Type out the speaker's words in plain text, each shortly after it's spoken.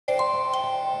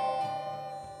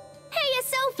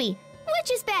coffee.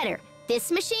 Which is better,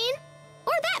 this machine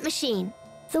or that machine?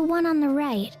 The one on the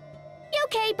right.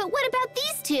 Okay, but what about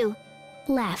these two?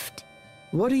 Left.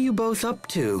 What are you both up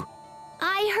to?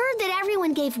 I heard that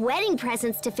everyone gave wedding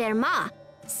presents to Ferma,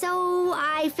 so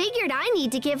I figured I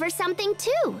need to give her something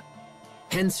too.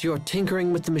 Hence you're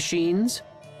tinkering with the machines?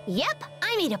 Yep,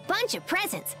 I made a bunch of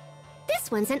presents.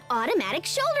 This one's an automatic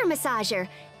shoulder massager.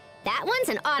 That one's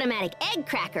an automatic egg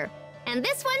cracker. And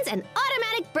this one's an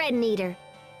automatic bread kneader.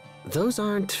 Those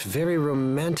aren't very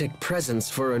romantic presents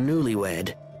for a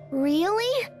newlywed.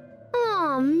 Really?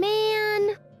 Oh,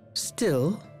 man.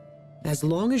 Still, as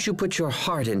long as you put your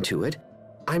heart into it,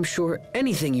 I'm sure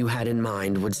anything you had in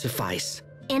mind would suffice.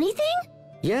 Anything?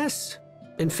 Yes.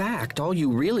 In fact, all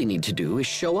you really need to do is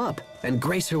show up and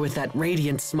grace her with that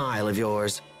radiant smile of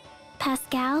yours.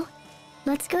 Pascal,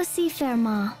 let's go see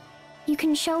Ferma. You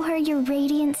can show her your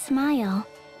radiant smile.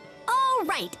 All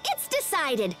right, it's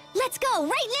decided. Let's go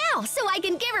right now so I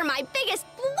can give her my biggest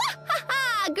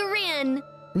bwa-ha-ha grin.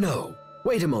 No,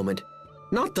 wait a moment.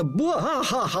 Not the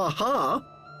bwa-ha-ha-ha-ha.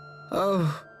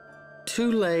 Oh,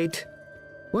 too late.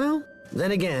 Well,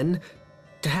 then again,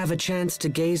 to have a chance to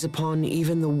gaze upon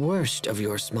even the worst of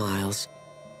your smiles